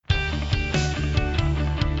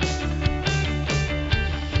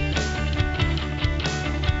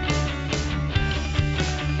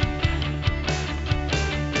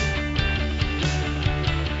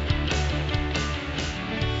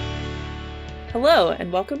Hello,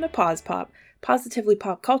 and welcome to Pause Pop, Positively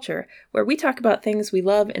Pop Culture, where we talk about things we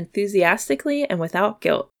love enthusiastically and without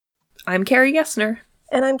guilt. I'm Carrie Gessner.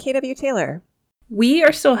 And I'm KW Taylor. We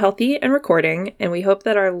are still healthy and recording, and we hope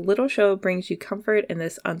that our little show brings you comfort in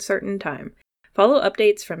this uncertain time. Follow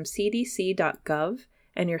updates from cdc.gov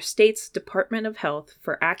and your state's Department of Health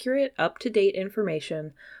for accurate, up-to-date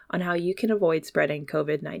information on how you can avoid spreading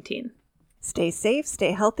COVID-19. Stay safe,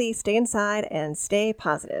 stay healthy, stay inside, and stay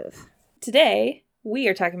positive. Today, we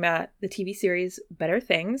are talking about the TV series Better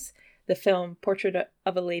Things, the film Portrait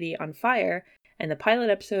of a Lady on Fire, and the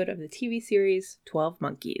pilot episode of the TV series 12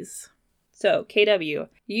 Monkeys. So, KW,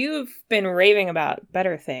 you've been raving about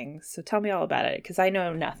Better Things, so tell me all about it, because I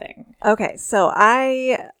know nothing. Okay, so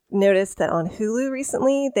I noticed that on Hulu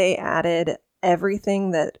recently, they added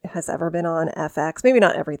everything that has ever been on FX. Maybe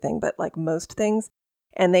not everything, but like most things.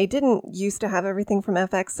 And they didn't used to have everything from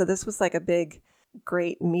FX, so this was like a big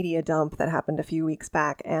great media dump that happened a few weeks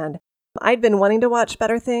back, and I'd been wanting to watch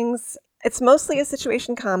Better Things. It's mostly a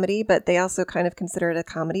situation comedy, but they also kind of consider it a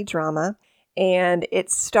comedy drama, and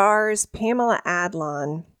it stars Pamela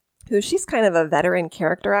Adlon, who she's kind of a veteran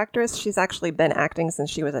character actress. She's actually been acting since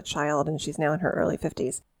she was a child, and she's now in her early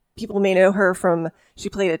 50s. People may know her from, she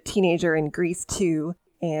played a teenager in Grease 2,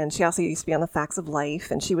 and she also used to be on The Facts of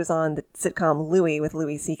Life, and she was on the sitcom Louie with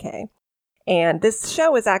Louis C.K. And this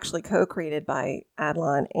show is actually co-created by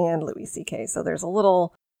Adlon and Louis C.K. So there's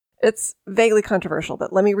it's vaguely controversial,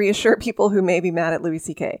 but let me reassure people who may be mad at Louis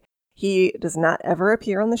C.K. He does not ever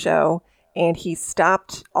appear on the show, and he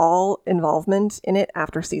stopped all involvement in it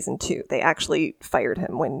after season 2. They actually fired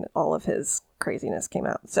him when all of his craziness came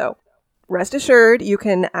out. So rest assured, you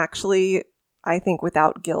can actually, I think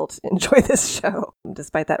without guilt, enjoy this show,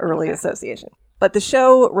 despite that early association. But the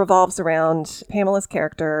show revolves around Pamela's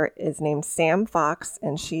character is named Sam Fox,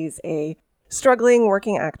 and she's a struggling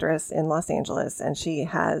working actress in Los Angeles, and she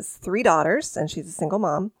has 3 daughters, and she's a single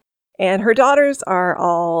mom. And her daughters are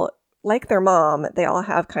all, like their mom, they all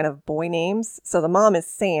have kind of boy names. So the mom is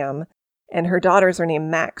Sam, and her daughters are named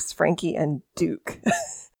Max, Frankie, and Duke.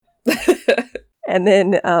 And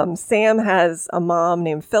then Sam has a mom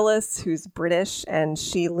named Phyllis, who's British, and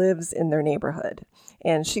she lives in their neighborhood.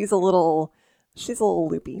 And she's a little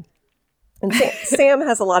loopy. And Sam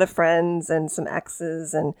has a lot of friends and some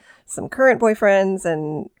exes and some current boyfriends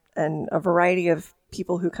and a variety of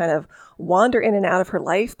people who kind of wander in and out of her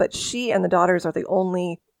life. But she and the daughters are the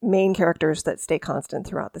only main characters that stay constant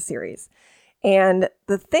throughout the series. And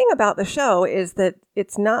the thing about the show is that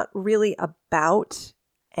it's not really about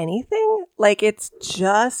anything. Like, it's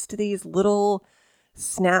just these little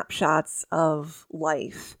snapshots of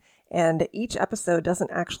life. And each episode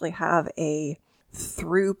doesn't actually have a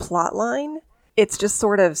through plot line. It's just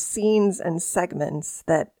sort of scenes and segments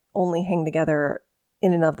that only hang together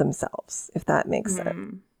in and of themselves, if that makes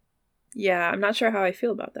sense. Yeah, I'm not sure how I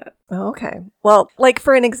feel about that. Oh, okay. Well, like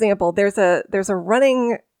for an example, there's a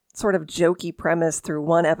running sort of jokey premise through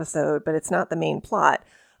one episode, but it's not the main plot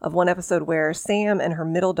of one episode where Sam and her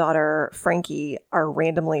middle daughter, Frankie, are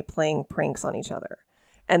randomly playing pranks on each other.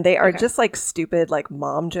 And they are just like stupid, like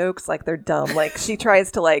mom jokes, like they're dumb. Like she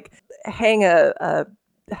tries to like hang a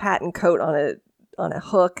hat and coat on a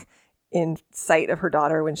hook in sight of her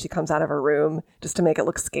daughter when she comes out of her room just to make it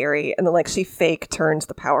look scary. And then like she fake turns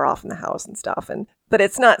the power off in the house and stuff. But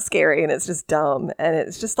it's not scary and it's just dumb. And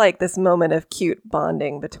it's just like this moment of cute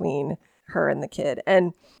bonding between her and the kid.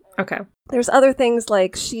 And there's other things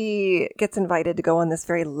like she gets invited to go on this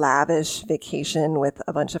very lavish vacation with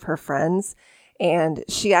a bunch of her friends. And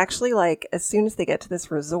she actually, like, as soon as they get to this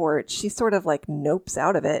resort, she sort of like nopes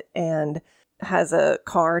out of it and has a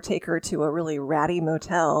car take her to a really ratty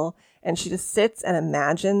motel. And she just sits and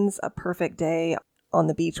imagines a perfect day on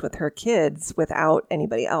the beach with her kids without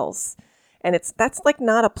anybody else. And that's like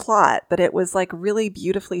not a plot, but it was like really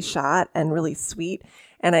beautifully shot and really sweet.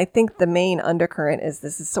 And I think the main undercurrent is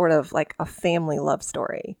this is sort of like a family love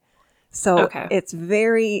story. So it's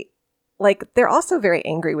very, like, they're also very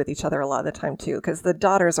angry with each other a lot of the time too, because the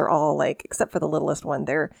daughters are all like, except for the littlest one,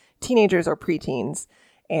 they're teenagers or preteens.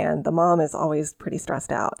 And the mom is always pretty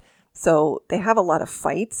stressed out. So they have a lot of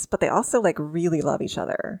fights, but they also like really love each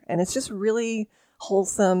other. And it's just really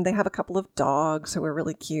wholesome. They have a couple of dogs who are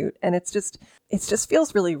really cute. And it just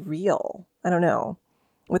feels really real. I don't know.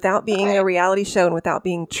 Without being a reality show and without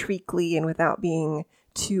being treacly and without being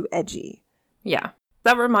too edgy. Yeah.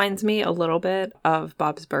 That reminds me a little bit of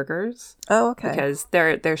Bob's Burgers. Oh, okay. Because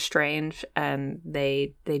they're strange and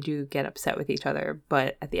they do get upset with each other,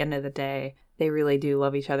 but at the end of the day, they really do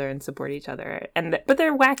love each other and support each other. But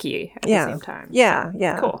they're wacky at the same time. Yeah,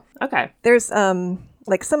 yeah. Cool. Okay. There's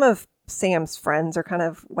like some of Sam's friends are kind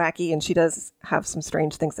of wacky, and she does have some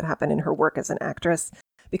strange things that happen in her work as an actress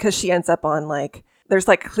because she ends up on like, there's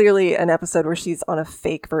like clearly an episode where she's on a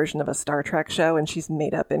fake version of a Star Trek show and she's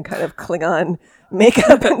made up in kind of Klingon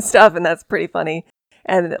makeup and stuff. And that's pretty funny.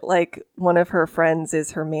 And like one of her friends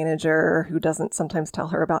is her manager who doesn't sometimes tell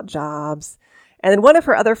her about jobs. And then one of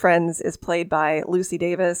her other friends is played by Lucy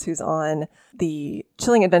Davis, who's on The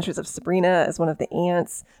Chilling Adventures of Sabrina as one of the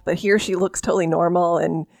aunts. But here she looks totally normal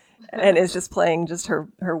and is just playing just her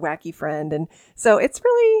wacky friend. And so it's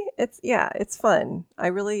fun. I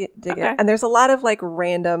really dig it. And there's a lot of like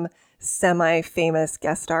random semi-famous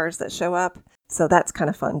guest stars that show up. So that's kind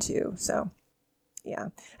of fun too. So yeah.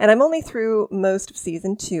 And I'm only through most of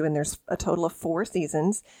season 2, and there's a total of 4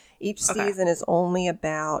 seasons. Each season is only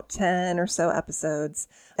about 10 or so episodes,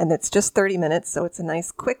 and it's just 30 minutes. So it's a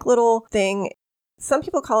nice quick little thing. Some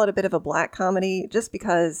people call it a bit of a black comedy just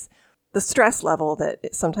because the stress level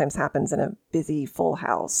that sometimes happens in a busy full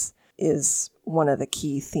house is one of the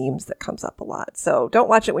key themes that comes up a lot. So don't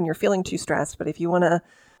watch it when you're feeling too stressed. But if you want to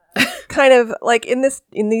kind of like in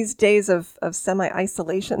these days of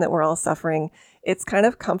semi-isolation that we're all suffering, it's kind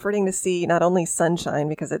of comforting to see not only sunshine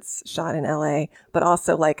because it's shot in LA, but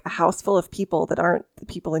also like a house full of people that aren't the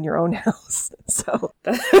people in your own house. So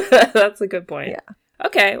that's a good point. Yeah.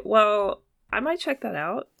 Okay. Well, I might check that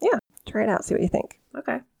out. Yeah. Try it out. See what you think.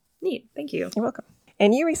 Okay. Neat. Thank you. You're welcome.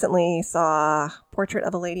 And you recently saw Portrait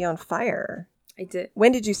of a Lady on Fire. I did.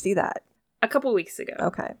 When did you see that? A couple weeks ago.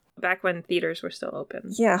 Okay. Back when theaters were still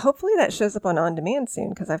open. Yeah, hopefully that shows up on demand soon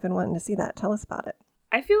because I've been wanting to see that. Tell us about it.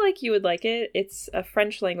 I feel like you would like it. It's a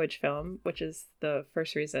French language film, which is the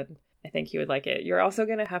first reason I think you would like it. You're also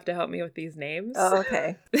going to have to help me with these names. Oh,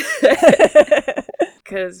 okay.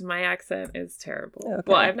 Because my accent is terrible. Okay.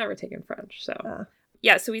 Well, I've never taken French, so...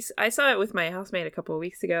 Yeah, so I saw it with my housemate a couple of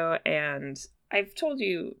weeks ago, and I've told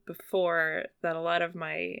you before that a lot of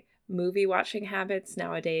my movie watching habits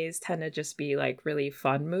nowadays tend to just be like really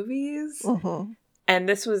fun movies. Mm-hmm. And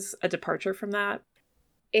this was a departure from that.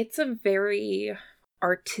 It's a very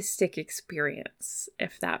artistic experience,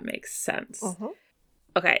 if that makes sense. Mm-hmm.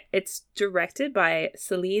 Okay, it's directed by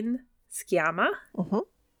Celine Sciamma. Mm-hmm.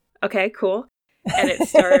 Okay, cool. And it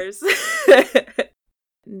stars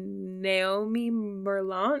Naomi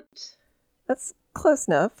Merlant. That's close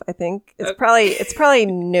enough, I think. It's probably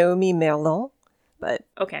Naomi Merlant, but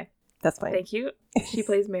okay, that's fine. Thank you. She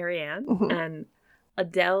plays Marianne. Mm-hmm. And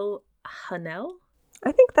Adele Hanel.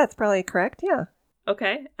 I think that's probably correct, yeah.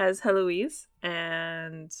 Okay, as Heloise,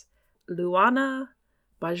 and Luana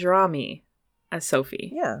Bajrami as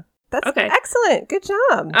Sophie. Yeah. That's okay. Excellent. Good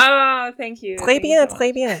job. Oh, thank you. Très bien,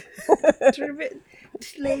 très bien.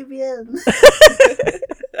 Très bien.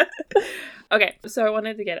 Okay, so I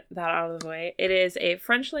wanted to get that out of the way. It is a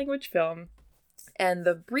French language film, and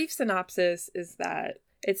the brief synopsis is that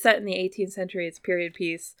it's set in the 18th century. It's a period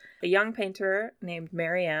piece. A young painter named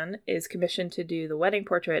Marianne is commissioned to do the wedding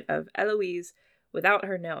portrait of Eloise without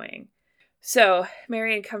her knowing. So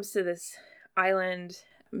Marianne comes to this island.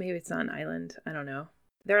 Maybe it's not an island. I don't know.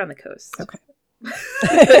 They're on the coast. Okay.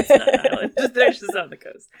 It's not an island. They're just on the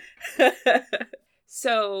coast.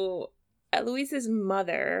 So Eloise's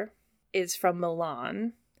mother is from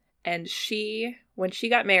Milan, and when she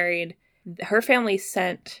got married, her family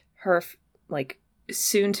sent her like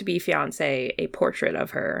soon-to-be fiance a portrait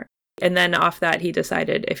of her. And then off that, he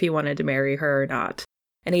decided if he wanted to marry her or not.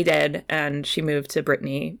 And he did, and she moved to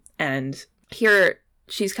Brittany. And here,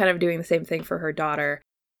 she's kind of doing the same thing for her daughter.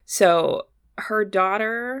 So her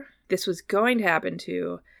daughter, this was going to happen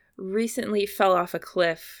to, recently fell off a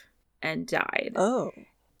cliff and died. Oh.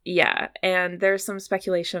 Yeah, and there's some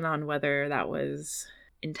speculation on whether that was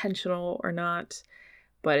intentional or not,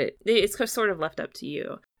 but it's sort of left up to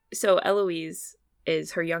you. So Eloise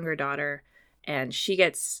is her younger daughter, and she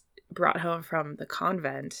gets brought home from the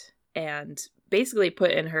convent and basically put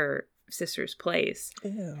in her sister's place.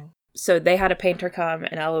 Ew. So they had a painter come,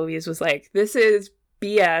 and Eloise was like, "This is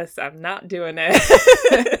BS, I'm not doing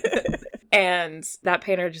it." And that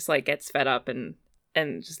painter just like gets fed up and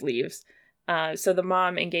just leaves. So the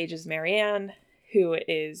mom engages Marianne, who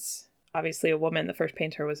is obviously a woman. The first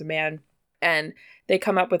painter was a man. And they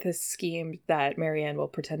come up with this scheme that Marianne will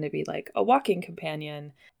pretend to be like a walking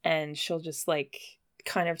companion, and she'll just like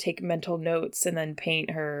kind of take mental notes and then paint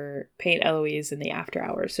Eloise in the after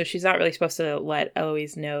hours. So she's not really supposed to let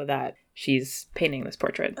Eloise know that she's painting this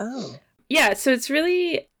portrait. Oh. Yeah, so it's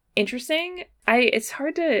really interesting. It's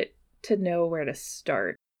hard to know where to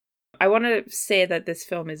start. I want to say that this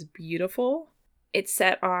film is beautiful. It's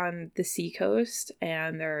set on the seacoast,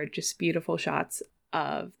 and there are just beautiful shots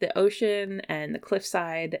of the ocean and the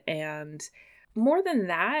cliffside, and more than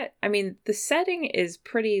that, I mean, the setting is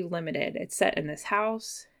pretty limited. It's set in this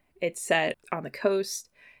house, it's set on the coast,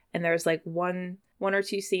 and there's like one or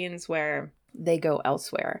two scenes where they go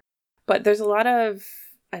elsewhere. But there's a lot of,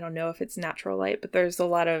 I don't know if it's natural light, but there's a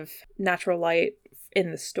lot of natural light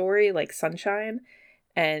in the story, like sunshine,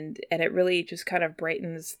 and it really just kind of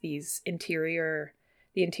brightens the interior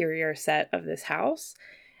set of this house.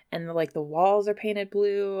 And the walls are painted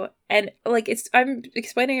blue, and like I'm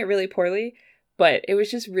explaining it really poorly, but it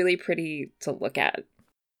was just really pretty to look at.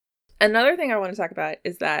 Another thing I want to talk about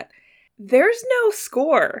is that there's no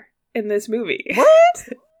score in this movie. What?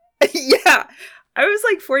 Yeah. I was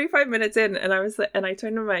like 45 minutes in, and I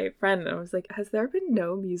turned to my friend and I was like, has there been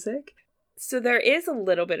no music? So there is a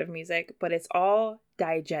little bit of music, but it's all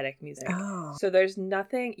diegetic music. Oh. So there's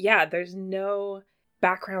no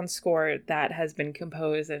background score that has been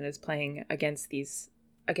composed and is playing against these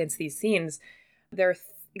scenes. There are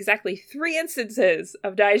exactly 3 instances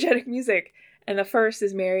of diegetic music, and the first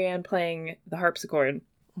is Marianne playing the harpsichord.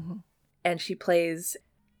 Mm-hmm. And she plays,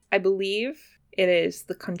 I believe it is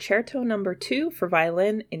the Concerto No. 2 for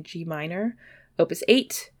violin in G minor, Opus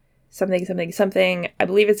 8, something, something, something. I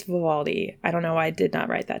believe it's Vivaldi. I don't know why I did not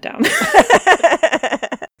write that down.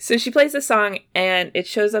 So she plays the song, and it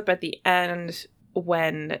shows up at the end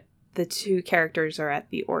when the 2 characters are at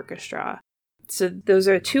the orchestra. So those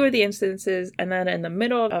are 2 of the instances, and then in the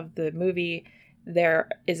middle of the movie, there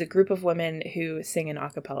is a group of women who sing an a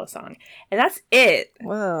cappella song. And that's it.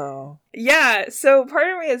 Whoa. Yeah, so part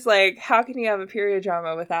of me is like, how can you have a period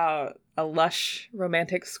drama without a lush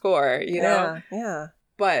romantic score, you know? Yeah.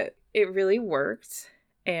 But it really worked.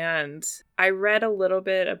 And I read a little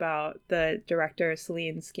bit about the director,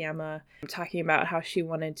 Celine Sciamma, talking about how she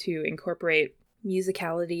wanted to incorporate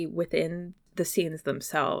musicality within the scenes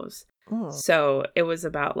themselves. Mm. So it was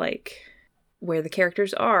about like where the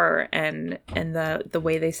characters are and the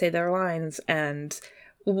way they say their lines. And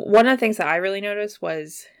one of the things that I really noticed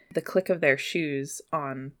was the click of their shoes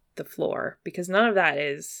on the floor, because none of that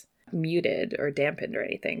is muted or dampened or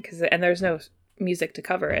anything, and there's no music to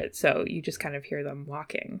cover it, so you just kind of hear them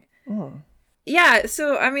walking. Mm. Yeah,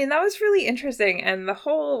 so I mean, that was really interesting. And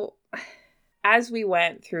as we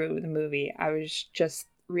went through the movie, I was just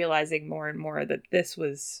realizing more and more that this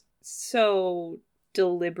was so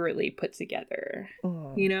deliberately put together,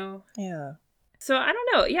 you know? Yeah. So I don't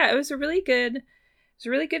know. Yeah, it was a really good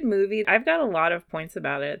movie. I've got a lot of points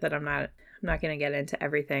about it that I'm not going to get into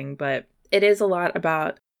everything, but it is a lot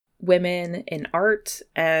about women in art,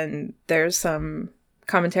 and there's some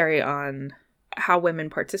commentary on how women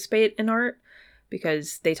participate in art,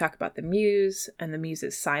 because they talk about the muse, and the muse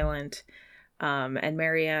is silent. And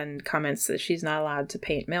Marianne comments that she's not allowed to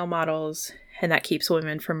paint male models, and that keeps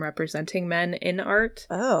women from representing men in art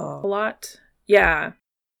a lot. Yeah.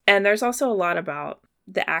 And there's also a lot about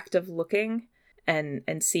the act of looking and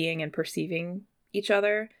seeing and perceiving each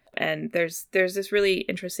other. And there's this really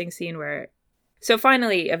interesting scene where, so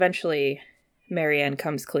finally, eventually, Marianne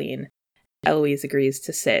comes clean. Eloise agrees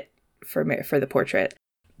to sit for the portrait.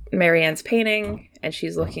 Marianne's painting, and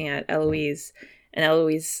she's looking at Eloise, and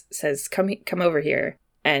Eloise says, come over here.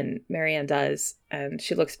 And Marianne does, and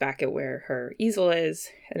she looks back at where her easel is,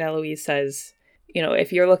 and Eloise says, you know,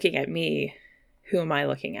 if you're looking at me, who am I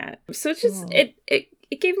looking at? So it's just, it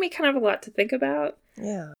gave me kind of a lot to think about.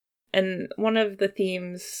 Yeah. And one of the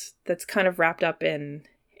themes that's kind of wrapped up in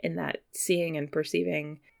that seeing and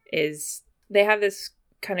perceiving is they have this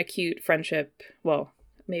kind of cute friendship. Well,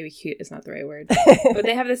 maybe cute is not the right word, but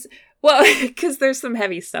they have this, well, because there's some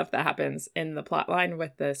heavy stuff that happens in the plot line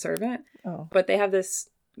with the servant. Oh. But they have this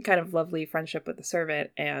kind of lovely friendship with the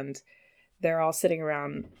servant, and they're all sitting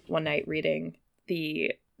around one night reading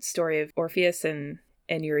the story of Orpheus and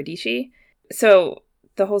Eurydice. So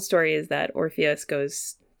the whole story is that Orpheus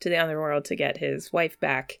goes to the underworld to get his wife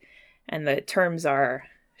back, and the terms are,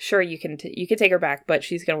 sure, you can take her back, but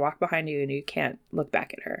she's going to walk behind you and you can't look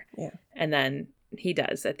back at her. Yeah. And then he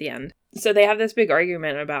does at the end. So they have this big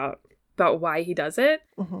argument about why he does it.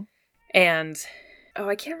 Mm-hmm. And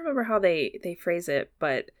I can't remember how they phrase it,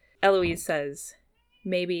 but Eloise says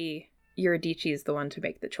maybe Eurydice is the one to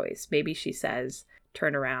make the choice. Maybe she says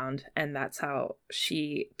turn around, and that's how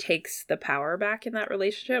she takes the power back in that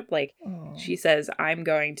relationship. Like, she says, I'm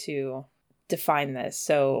going to define this,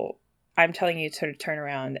 so I'm telling you to turn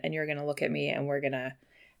around, and you're going to look at me, and we're going to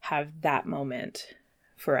have that moment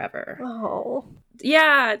forever. Oh.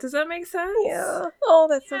 Yeah, does that make sense? Yeah. Oh,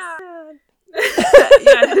 that's so sad.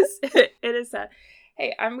 Yes, it is sad.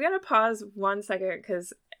 Hey, I'm going to pause 1 second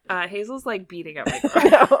because Hazel's like beating up my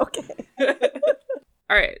car. Okay.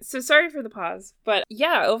 All right, so sorry for the pause, but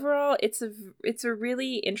yeah, overall, it's a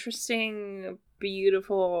really interesting,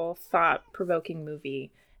 beautiful, thought-provoking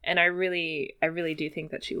movie, and I really do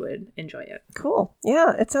think that she would enjoy it. Cool.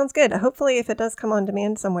 Yeah, it sounds good. Hopefully, if it does come on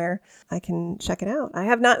demand somewhere, I can check it out. I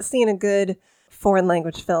have not seen a good foreign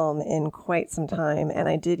language film in quite some time, and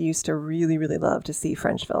I did used to really, really love to see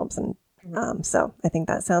French films, and so I think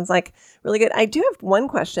that sounds like really good. I do have one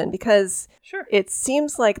question because Sure. it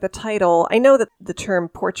seems like the title, I know that the term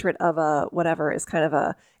portrait of a whatever is kind of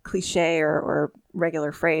a cliche or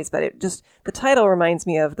regular phrase, but the title reminds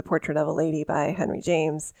me of The Portrait of a Lady by Henry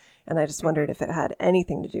James. And I just wondered if it had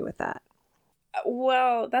anything to do with that.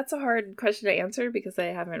 Well, that's a hard question to answer because I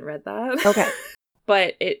haven't read that. Okay.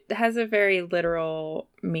 But it has a very literal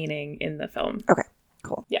meaning in the film. Okay,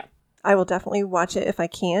 cool. Yeah. I will definitely watch it if I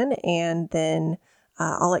can, and then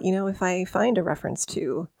I'll let you know if I find a reference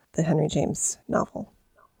to the Henry James novel.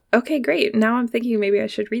 Okay, great. Now I'm thinking maybe I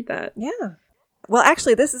should read that. Yeah. Well,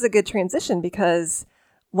 actually, this is a good transition because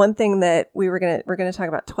one thing that we're gonna talk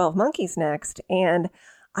about 12 Monkeys next, and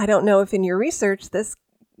I don't know if in your research this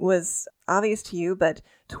was obvious to you, but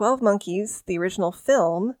 12 Monkeys, the original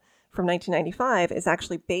film from 1995, is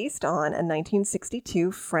actually based on a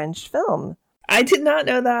 1962 French film. I did not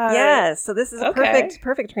know that. Yes. So this is a Okay.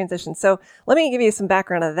 perfect transition. So let me give you some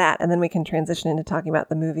background of that, and then we can transition into talking about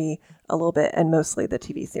the movie a little bit and mostly the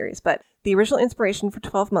TV series. But the original inspiration for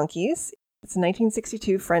 12 Monkeys, it's a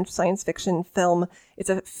 1962 French science fiction film. It's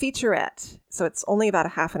a featurette, so it's only about a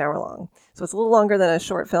half an hour long. So it's a little longer than a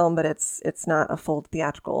short film, but it's not a full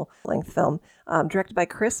theatrical length film. Directed by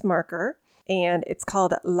Chris Marker, and it's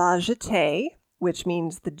called La Jetée, which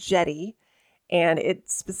means the jetty. And it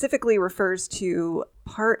specifically refers to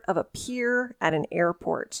part of a pier at an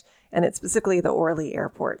airport. And it's specifically the Orly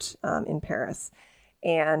Airport in Paris.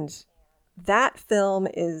 And that film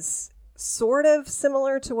is sort of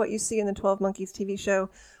similar to what you see in the 12 Monkeys TV show,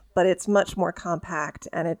 but it's much more compact.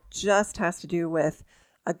 And it just has to do with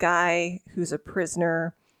a guy who's a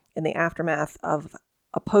prisoner in the aftermath of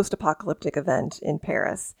a post-apocalyptic event in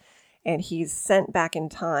Paris. And he's sent back in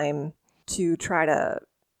time to try to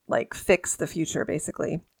fix the future,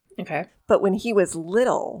 basically. Okay. But when he was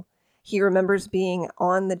little, he remembers being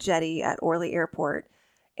on the jetty at Orly Airport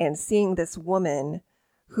and seeing this woman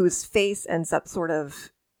whose face ends up sort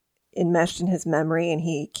of enmeshed in his memory, and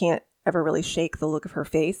he can't ever really shake the look of her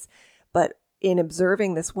face. But in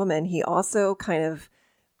observing this woman, he also kind of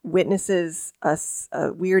witnesses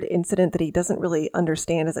a weird incident that he doesn't really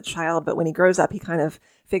understand as a child. But when he grows up, he kind of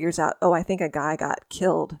figures out, oh, I think a guy got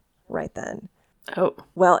killed right then. Oh.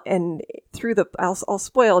 Well, and through I'll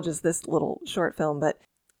spoil just this little short film, but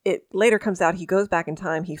it later comes out he goes back in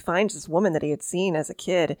time. He finds this woman that he had seen as a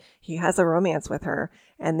kid. He has a romance with her,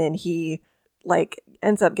 and then he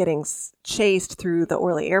ends up getting chased through the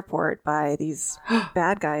Orly airport by these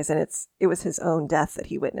bad guys, and it was his own death that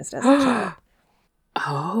he witnessed as a child.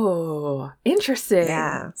 Oh, interesting.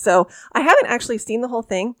 Yeah. So I haven't actually seen the whole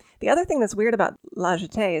thing. The other thing that's weird about La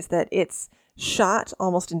Jetée is that it's shot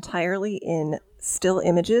almost entirely in still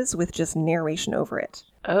images with just narration over it.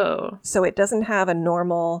 Oh. So it doesn't have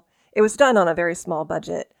it was done on a very small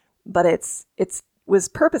budget, but it was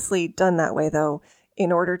purposely done that way though,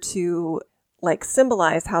 in order to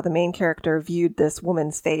symbolize how the main character viewed this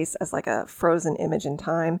woman's face as a frozen image in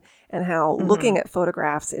time, and how looking at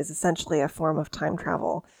photographs is essentially a form of time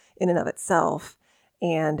travel in and of itself.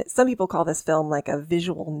 And some people call this film a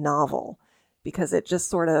visual novel because it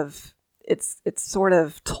just it's sort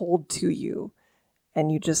of told to you, and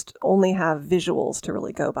you just only have visuals to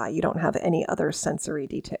really go by. You don't have any other sensory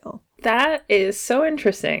detail. That is so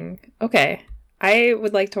interesting. Okay. I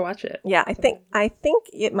would like to watch it. Yeah, I think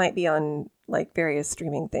it might be on various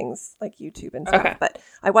streaming things like YouTube and stuff. Okay. But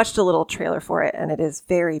I watched a little trailer for it, and it is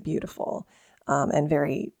very beautiful and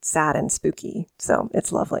very sad and spooky. So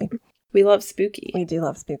it's lovely. We love spooky. We do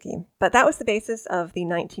love spooky. But that was the basis of the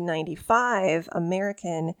 1995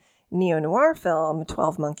 American neo-noir film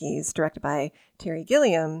 12 Monkeys, directed by Terry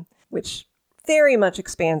Gilliam, which very much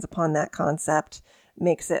expands upon that concept,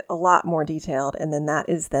 makes it a lot more detailed, and then that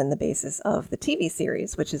is then the basis of the TV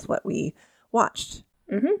series, which is what we watched.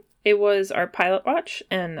 Mm-hmm. It was our pilot watch,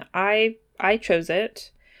 and I chose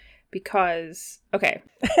it because, okay.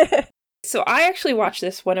 So I actually watched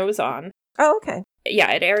this when it was on. Oh, okay. Yeah,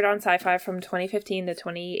 it aired on Sci-Fi from 2015 to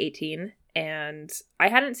 2018, and I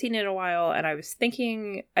hadn't seen it in a while, and I've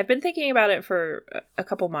been thinking about it for a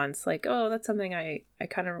couple months, oh, that's something I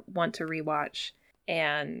kind of want to rewatch.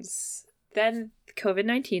 And then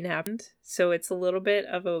COVID-19 happened, so it's a little bit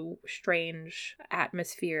of a strange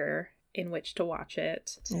atmosphere in which to watch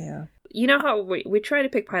it. Yeah. You know how we try to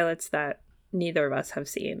pick pilots that neither of us have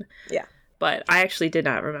seen. Yeah. But I actually did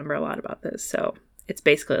not remember a lot about this, so it's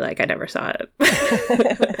basically like I never saw it.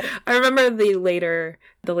 I remember the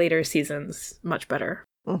later seasons much better.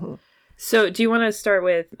 Mm-hmm. So do you want to start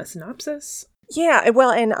with a synopsis? Yeah,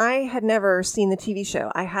 well, and I had never seen the TV show.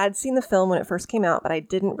 I had seen the film when it first came out, but I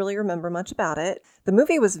didn't really remember much about it. The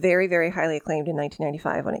movie was very, very highly acclaimed in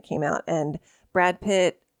 1995 when it came out, and Brad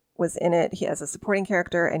Pitt was in it. He has a supporting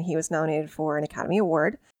character, and he was nominated for an Academy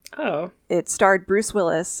Award. Oh. It starred Bruce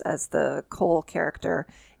Willis as the Cole character,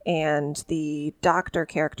 and the doctor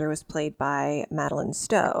character was played by Madeline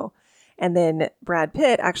Stowe. And then Brad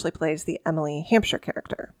Pitt actually plays the Emily Hampshire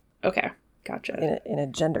character. Okay, gotcha. In a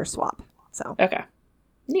gender swap. So okay,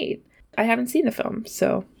 neat. I haven't seen the film,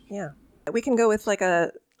 so yeah, we can go with like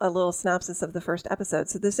a little synopsis of the first episode.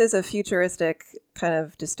 So this is a futuristic kind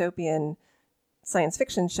of dystopian science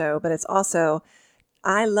fiction show, but it's also,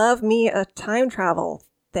 I love me a time travel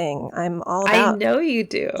thing. I'm all about. I know you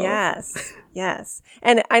do. Yes, yes,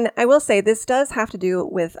 and I will say this does have to do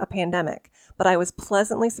with a pandemic, but I was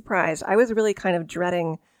pleasantly surprised. I was really kind of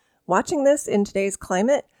dreading watching this in today's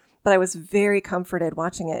climate, but I was very comforted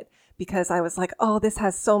watching it. Because I was like, oh, this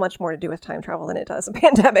has so much more to do with time travel than it does a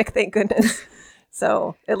pandemic, thank goodness.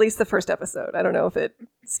 So at least the first episode. I don't know if it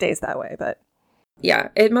stays that way, but. Yeah,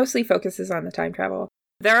 it mostly focuses on the time travel.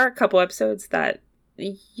 There are a couple episodes that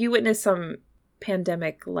you witness some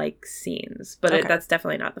pandemic-like scenes, but okay. That's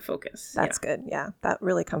definitely not the focus. That's good. Yeah, that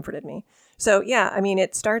really comforted me. So yeah, I mean,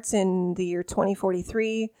 it starts in the year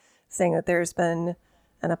 2043, saying that there's been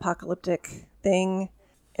an apocalyptic thing.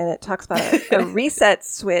 And it talks about a reset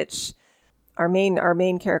switch. Our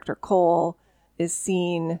main character, Cole, is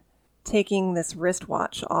seen taking this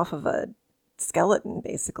wristwatch off of a skeleton,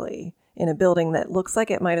 basically, in a building that looks like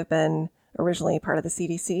it might have been originally part of the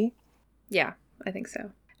CDC. Yeah, I think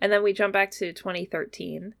so. And then we jump back to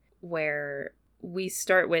 2013, where we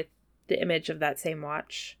start with the image of that same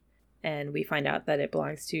watch. And we find out that it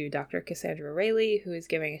belongs to Dr. Cassandra Rayleigh, who is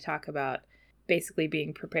giving a talk about basically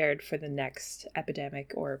being prepared for the next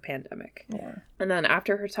epidemic or pandemic. Yeah. And then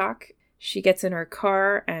after her talk, she gets in her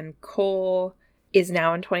car and Cole is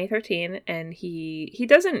now in 2013 and he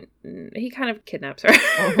kind of kidnaps her.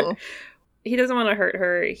 Uh-huh. He doesn't want to hurt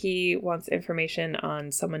her. He wants information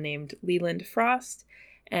on someone named Leland Frost,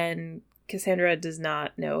 and Cassandra does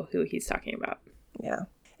not know who he's talking about. Yeah.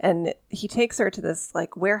 And he takes her to this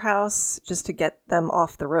like warehouse just to get them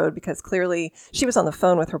off the road because clearly she was on the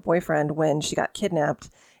phone with her boyfriend when she got kidnapped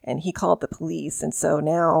and he called the police. And so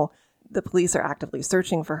now the police are actively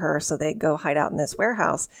searching for her. So they go hide out in this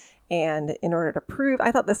warehouse. And in order to prove,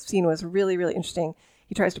 I thought this scene was really, really interesting.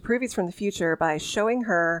 He tries to prove he's from the future by showing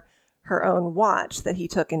her her own watch that he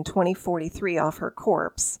took in 2043 off her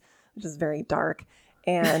corpse, which is very dark.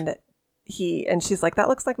 And she's like, that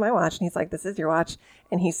looks like my watch. And he's like, this is your watch.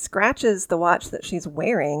 And he scratches the watch that she's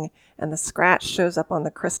wearing. And the scratch shows up on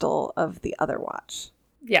the crystal of the other watch.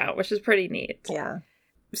 Yeah, which is pretty neat. Yeah.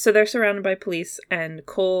 So they're surrounded by police and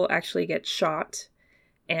Cole actually gets shot.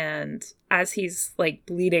 And as he's like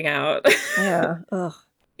bleeding out, yeah. Ugh.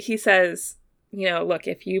 He says, look,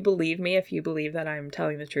 if you believe me, if you believe that I'm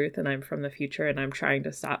telling the truth and I'm from the future and I'm trying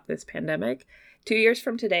to stop this pandemic, 2 years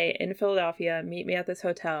from today in Philadelphia, meet me at this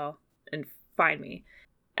hotel and find me.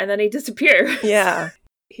 And then he disappears. Yeah.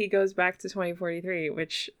 He goes back to 2043,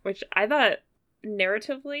 which I thought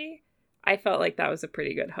narratively, I felt like that was a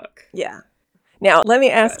pretty good hook. Yeah. Now, let me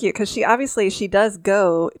ask you, because she does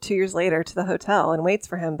go 2 years later to the hotel and waits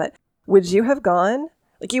for him, but would you have gone?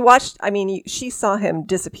 Like you watched, she saw him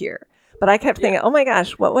disappear, but I kept thinking, oh my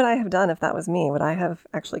gosh, what would I have done if that was me? Would I have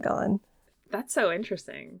actually gone? That's so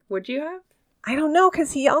interesting. Would you have? I don't know,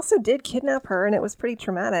 because he also did kidnap her and it was pretty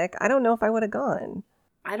traumatic. I don't know if I would have gone.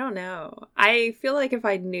 I don't know. I feel like if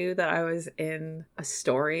I knew that I was in a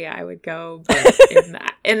story, I would go. But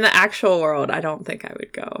in the actual world, I don't think I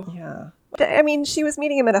would go. Yeah. She was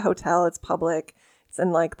meeting him at a hotel. It's public. It's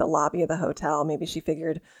in like the lobby of the hotel. Maybe she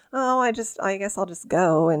figured, oh, I guess I'll just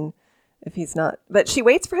go. And if he's not, but she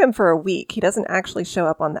waits for him for a week. He doesn't actually show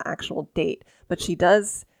up on the actual date, but she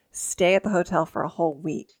does stay at the hotel for a whole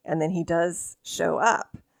week. And then he does show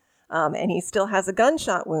up. And he still has a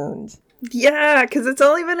gunshot wound. Yeah, because it's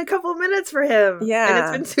only been a couple minutes for him.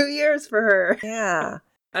 Yeah. And it's been 2 years for her. Yeah.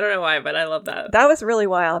 I don't know why, but I love that. That was really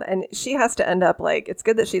wild. And she has to end up like, it's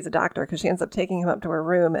good that she's a doctor because she ends up taking him up to her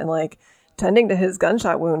room and like tending to his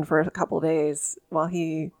gunshot wound for a couple days while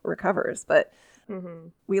he recovers. But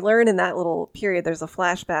we learn in that little period, there's a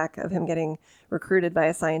flashback of him getting recruited by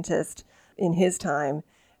a scientist in his time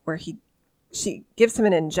where she gives him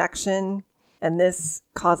an injection. And this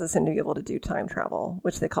causes him to be able to do time travel,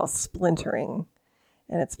 which they call splintering.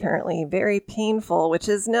 And it's apparently very painful, which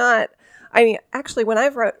is not, I mean, actually, when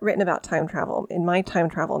I've written about time travel in my time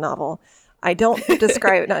travel novel, I don't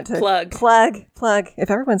describe it, not to plug. If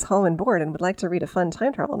everyone's home and bored and would like to read a fun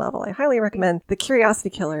time travel novel, I highly recommend The Curiosity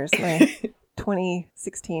Killers, my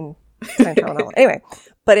 2016 time travel novel. Anyway,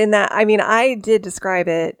 but in that, I mean, I did describe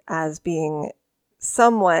it as being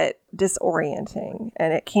somewhat disorienting,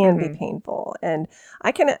 and it can be painful. And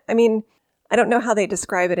I don't know how they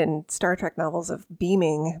describe it in Star Trek novels of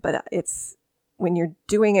beaming, but it's when you're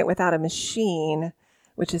doing it without a machine,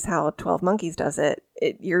 which is how 12 Monkeys does it,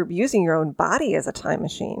 you're using your own body as a time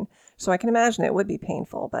machine. So I can imagine it would be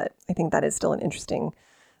painful, but I think that is still an interesting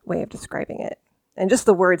way of describing it. And just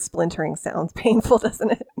the word splintering sounds painful,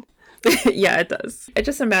 doesn't it? Yeah, it does. I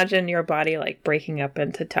just imagine your body like breaking up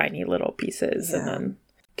into tiny little pieces and then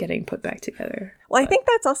getting put back together. Well, I think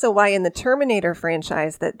that's also why in the Terminator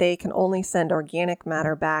franchise that they can only send organic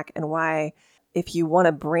matter back, and why if you want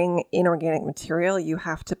to bring inorganic material, you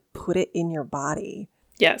have to put it in your body.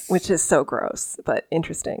 Yes. Which is so gross, but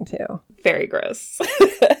interesting too. Very gross.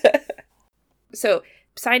 So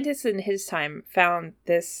scientists in his time found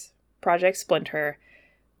this Project Splinter,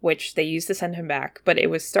 which they used to send him back, but it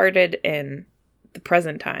was started in the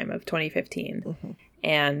present time of 2015. Mm-hmm.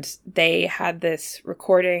 And they had this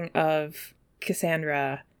recording of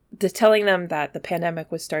Cassandra telling them that the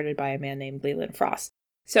pandemic was started by a man named Leland Frost.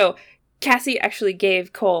 So Cassie actually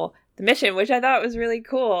gave Cole the mission, which I thought was really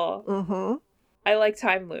cool. Mm-hmm. I like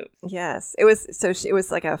time loops. Yes. It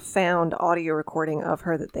was like a found audio recording of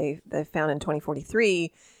her that they found in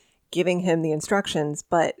 2043, giving him the instructions,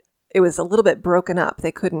 but it was a little bit broken up.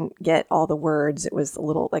 They couldn't get all the words. It was a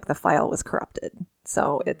little like the file was corrupted.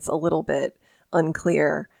 So it's a little bit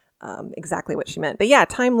unclear exactly what she meant. But yeah,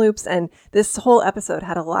 time loops. And this whole episode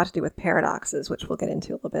had a lot to do with paradoxes, which we'll get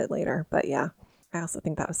into a little bit later. But yeah, I also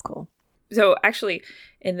think that was cool. So actually,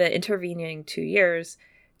 in the intervening 2 years,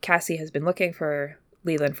 Cassie has been looking for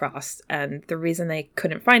Leland Frost. And the reason they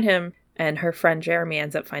couldn't find him, and her friend Jeremy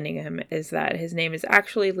ends up finding him, is that his name is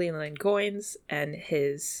actually Leland Goins, and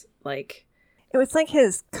his it was like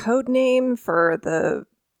his code name for the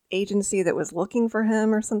agency that was looking for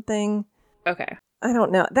him or something. Okay. I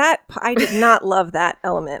don't know. That I did not love that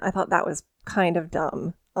element. I thought that was kind of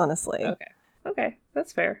dumb, honestly. Okay.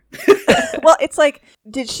 That's fair. Well, it's like,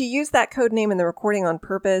 did she use that code name in the recording on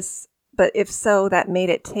purpose? But if so, that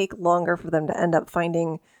made it take longer for them to end up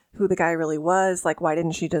finding who the guy really was. Like, why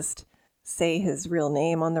didn't she just say his real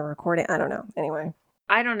name on the recording? I don't know. Anyway.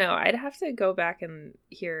 I don't know. I'd have to go back and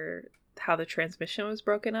hear how the transmission was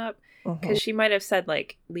broken up, because she might have said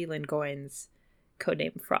like Leland Goins,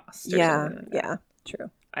 codename Frost. Or something like that. Yeah,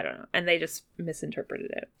 true. I don't know. And they just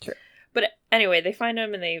misinterpreted it. True. But anyway, they find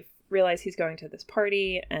him and they realize he's going to this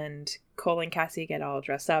party, and Cole and Cassie get all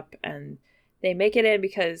dressed up, and they make it in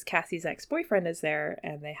because Cassie's ex-boyfriend is there,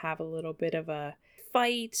 and they have a little bit of a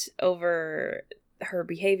fight over her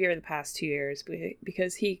behavior the past 2 years,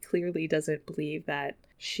 because he clearly doesn't believe that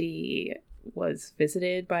she was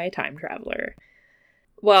visited by a time traveler.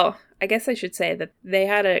 Well, I guess I should say that they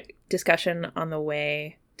had a discussion on the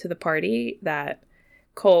way to the party that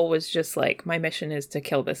Cole was just like, my mission is to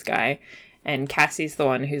kill this guy. And Cassie's the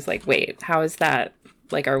one who's like, wait, how is that?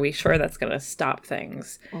 Like, are we sure that's going to stop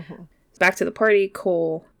things? Mm-hmm. Back to the party,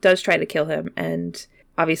 Cole does try to kill him. And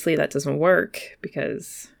obviously that doesn't work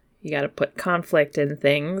because you got to put conflict in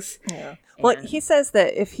things. Yeah. Well, he says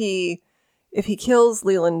that if he kills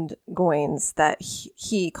Leland Goins, that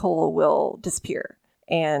Cole will disappear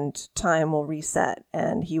and time will reset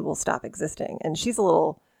and he will stop existing. And she's a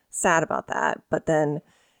little sad about that. But then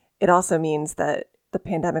it also means that the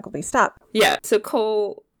pandemic will be stopped. Yeah. So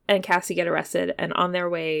Cole and Cassie get arrested, and on their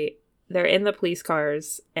way, they're in the police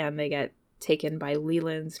cars and they get taken by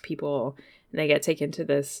Leland's people, and they get taken to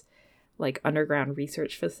this like underground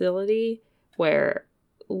research facility where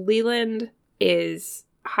Leland is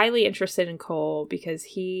highly interested in Cole because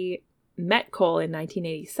he met Cole in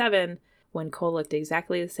 1987 when Cole looked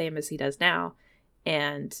exactly the same as he does now.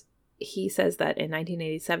 And he says that in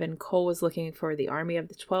 1987, Cole was looking for the army of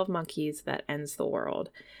the 12 monkeys that ends the world.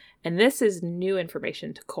 And this is new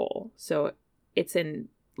information to Cole. So it's in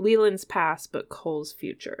Leland's past, but Cole's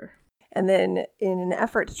future. And then in an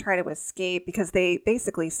effort to try to escape, because they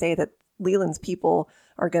basically say that Leland's people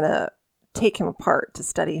are going to take him apart to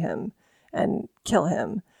study him and kill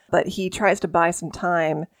him. But he tries to buy some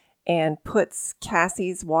time and puts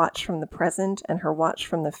Cassie's watch from the present and her watch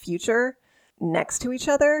from the future next to each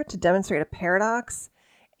other to demonstrate a paradox.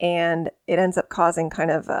 And it ends up causing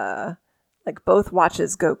kind of like both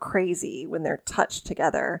watches go crazy when they're touched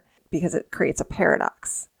together because it creates a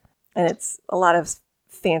paradox. And it's a lot of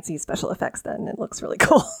fancy special effects then. It looks really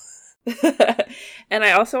cool. And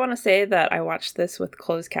I also want to say that I watched this with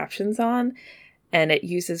closed captions on, and it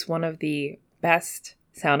uses one of the best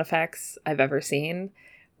sound effects I've ever seen,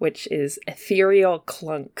 which is ethereal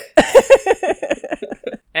clunk.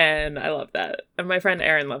 And I love that. And my friend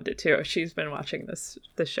Erin loved it too. She's been watching this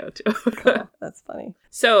show too. Cool. That's funny.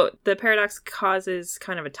 So the paradox causes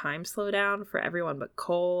kind of a time slowdown for everyone but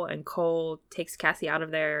Cole, and Cole takes Cassie out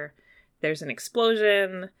of there. There's an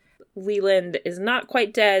explosion. Leland is not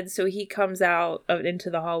quite dead, so he comes out into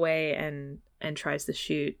the hallway and tries to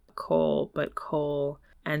shoot Cole, but Cole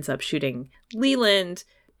ends up shooting Leland,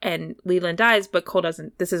 and Leland dies, but Cole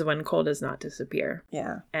doesn't. This is when Cole does not disappear.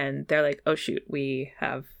 Yeah. And they're like, oh shoot, we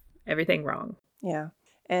have everything wrong. Yeah.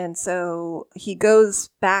 And so he goes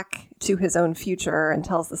back to his own future and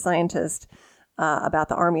tells the scientist about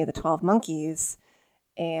the army of the 12 monkeys.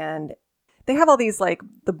 And they have all these, like,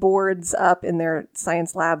 the boards up in their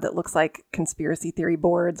science lab that looks like conspiracy theory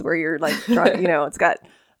boards where you're like, it's got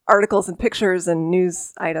articles and pictures and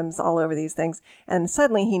news items all over these things. And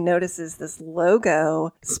suddenly he notices this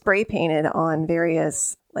logo spray painted on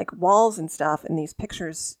various like walls and stuff in these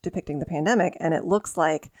pictures depicting the pandemic. And it looks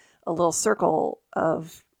like a little circle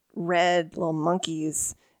of red little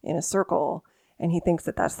monkeys in a circle. And he thinks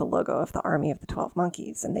that that's the logo of the Army of the 12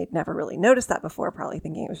 Monkeys. And they'd never really noticed that before, probably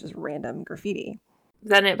thinking it was just random graffiti.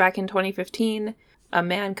 Then back in 2015, a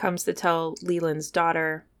man comes to tell Leland's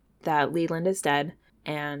daughter that Leland is dead.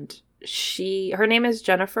 And her name is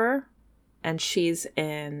Jennifer, and she's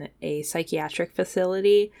in a psychiatric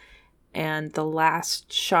facility. And the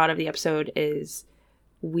last shot of the episode is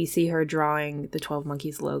we see her drawing the 12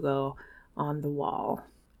 Monkeys logo on the wall.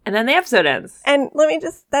 And then the episode ends. And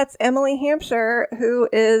that's Emily Hampshire, who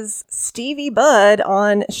is Stevie Budd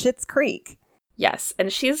on Schitt's Creek. Yes,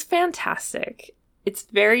 and she's fantastic. It's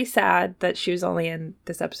very sad that she was only in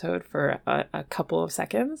this episode for a couple of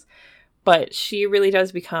seconds, but she really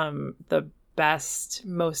does become the best,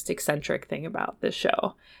 most eccentric thing about this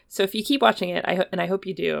show. So if you keep watching it, I hope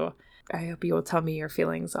you do, I hope you will tell me your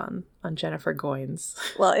feelings on Jennifer Goines.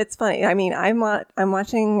 Well, it's funny. I mean, I'm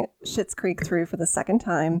watching Schitt's Creek through for the second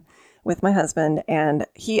time with my husband, and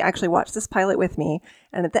he actually watched this pilot with me.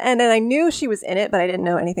 And at the end, and I knew she was in it, but I didn't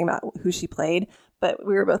know anything about who she played. But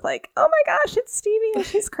we were both like, oh my gosh, it's Stevie, and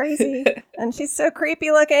she's crazy, and she's so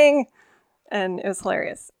creepy looking. And it was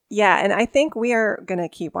hilarious. Yeah, and I think we are going to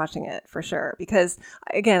keep watching it for sure. Because,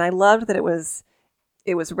 again, I loved that it was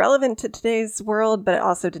relevant to today's world, but it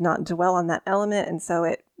also did not dwell on that element. And so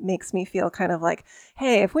it makes me feel kind of like,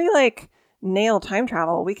 hey, if we like nail time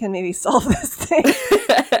travel, we can maybe solve this thing.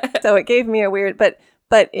 So it gave me a weird, but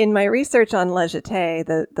in my research on Le Jetée,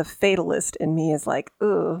 the fatalist in me is like,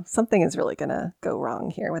 ooh, something is really going to go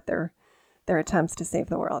wrong here with their attempts to save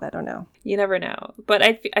the world. I don't know. You never know. But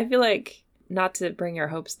I feel like, not to bring your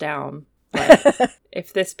hopes down, but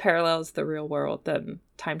if this parallels the real world, then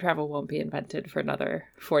time travel won't be invented for another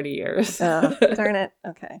 40 years. Oh, darn it.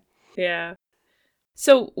 Okay. Yeah.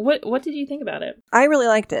 So what did you think about it? I really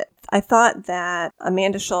liked it. I thought that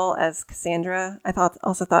Amanda Schull as Cassandra,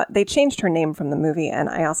 also thought they changed her name from the movie, and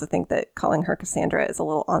I also think that calling her Cassandra is a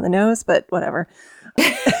little on the nose, but whatever.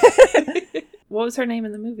 What was her name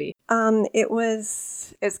in the movie? It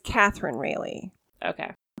was Catherine Rayleigh.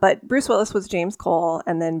 Okay. But Bruce Willis was James Cole,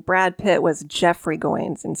 and then Brad Pitt was Jeffrey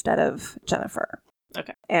Goines instead of Jennifer.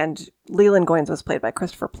 Okay. And Leland Goines was played by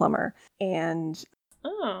Christopher Plummer. And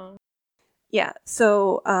yeah,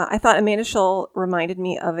 so I thought Amanda Schull reminded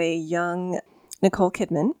me of a young Nicole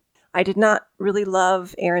Kidman. I did not really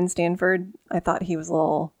love Aaron Stanford. I thought he was a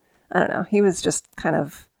little, I don't know, he was just kind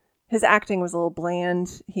of, his acting was a little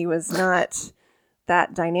bland. He was not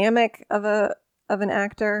that dynamic of an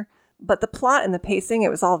actor. But the plot and the pacing, it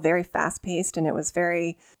was all very fast paced, and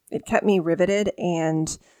it kept me riveted.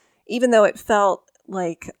 And even though it felt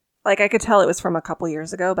like I could tell it was from a couple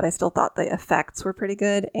years ago, but I still thought the effects were pretty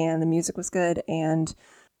good and the music was good. And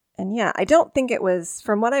yeah, I don't think it was,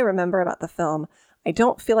 from what I remember about the film, I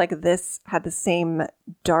don't feel like this had the same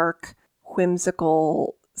dark,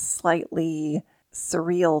 whimsical, slightly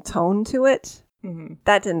surreal tone to it. Mm-hmm.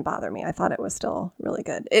 That didn't bother me. I thought it was still really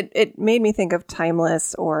good. It made me think of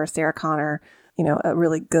Timeless or Sarah Connor, a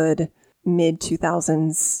really good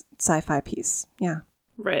mid-2000s sci-fi piece. Yeah.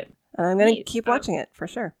 Right. And I'm going to keep watching it for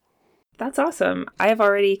sure. That's awesome. I have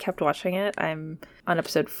already kept watching it. I'm on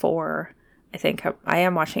episode 4. I think I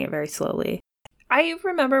am watching it very slowly. I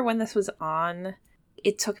remember when this was on,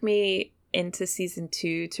 it took me into season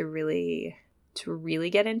 2 to really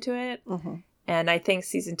get into it. Mm-hmm. And I think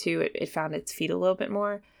season 2, it found its feet a little bit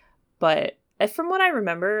more. But from what I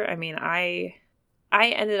remember, I mean, I I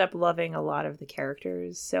ended up loving a lot of the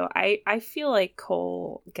characters. So I feel like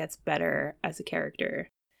Cole gets better as a character.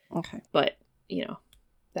 Okay. But,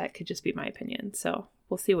 that could just be my opinion. So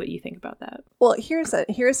we'll see what you think about that. Well, here's a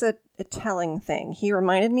telling thing. He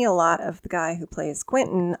reminded me a lot of the guy who plays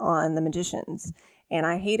Quentin on The Magicians. And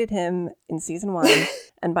I hated him in season 1.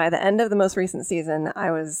 And by the end of the most recent season,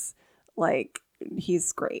 I was like,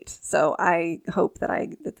 he's great. So I hope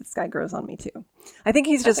that this guy grows on me too. I think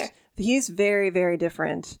he's very, very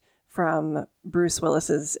different from Bruce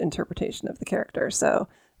Willis's interpretation of the character. So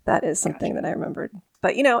that is something that I remembered.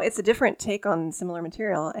 But, it's a different take on similar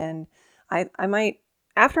material. And I might,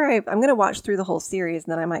 I'm going to watch through the whole series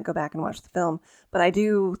and then I might go back and watch the film. But I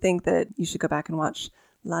do think that you should go back and watch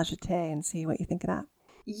La Jetée and see what you think of that.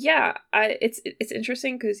 Yeah, it's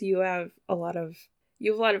interesting because you have a lot of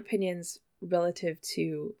opinions relative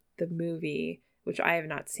to the movie, which I have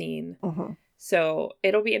not seen. Mm-hmm. So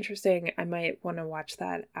it'll be interesting. I might want to watch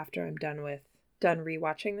that after I'm done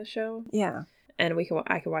rewatching the show. Yeah. And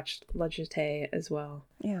I could watch La Jetée as well.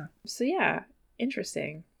 Yeah. So yeah,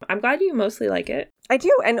 interesting. I'm glad you mostly like it. I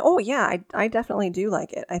do. And I definitely do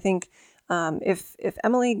like it. I think if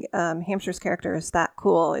Emily Hampshire's character is that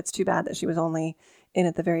cool, it's too bad that she was only in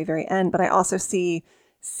at the very, very end. But I also see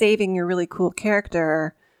saving your really cool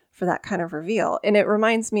character for that kind of reveal. And it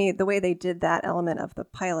reminds me, the way they did that element of the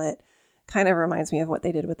pilot kind of reminds me of what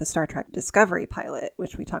they did with the Star Trek Discovery pilot,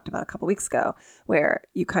 which we talked about a couple weeks ago, where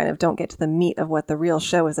you kind of don't get to the meat of what the real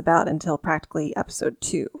show is about until practically episode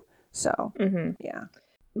 2. So, yeah.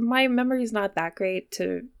 My memory is not that great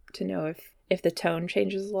to know if the tone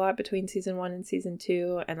changes a lot between season 1 and season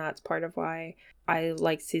 2, and that's part of why I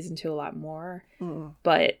like season 2 a lot more.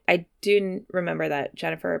 But I do remember that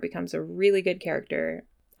Jennifer becomes a really good character.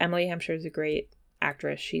 Emily Hampshire is a great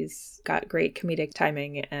actress. She's got great comedic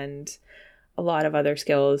timing and a lot of other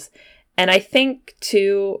skills. And I think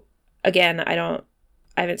too, again, I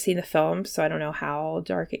haven't seen the film, so I don't know how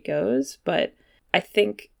dark it goes, but I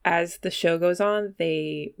think as the show goes on,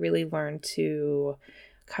 they really learn to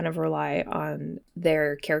kind of rely on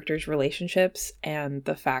their characters' relationships and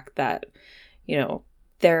the fact that,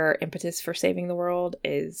 their impetus for saving the world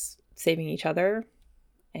is saving each other.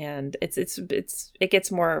 And it gets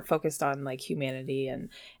more focused on like humanity and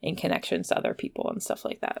connections to other people and stuff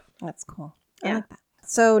like that. That's cool. Yeah. I like that.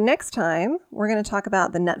 So next time, we're going to talk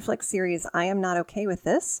about the Netflix series I Am Not Okay With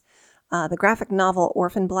This, the graphic novel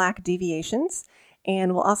Orphan Black Deviations,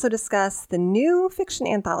 and we'll also discuss the new fiction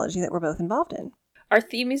anthology that we're both involved in. Our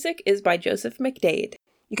theme music is by Joseph McDade.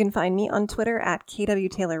 You can find me on Twitter at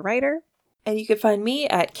KWTaylorWriter. And you can find me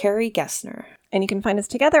at Carrie Gessner. And you can find us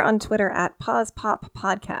together on Twitter at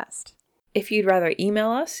PausPopPodcast. If you'd rather email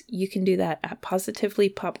us, you can do that at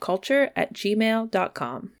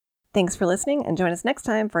positivelypopculture@gmail.com. Thanks for listening, and join us next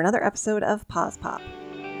time for another episode of Pause Pop.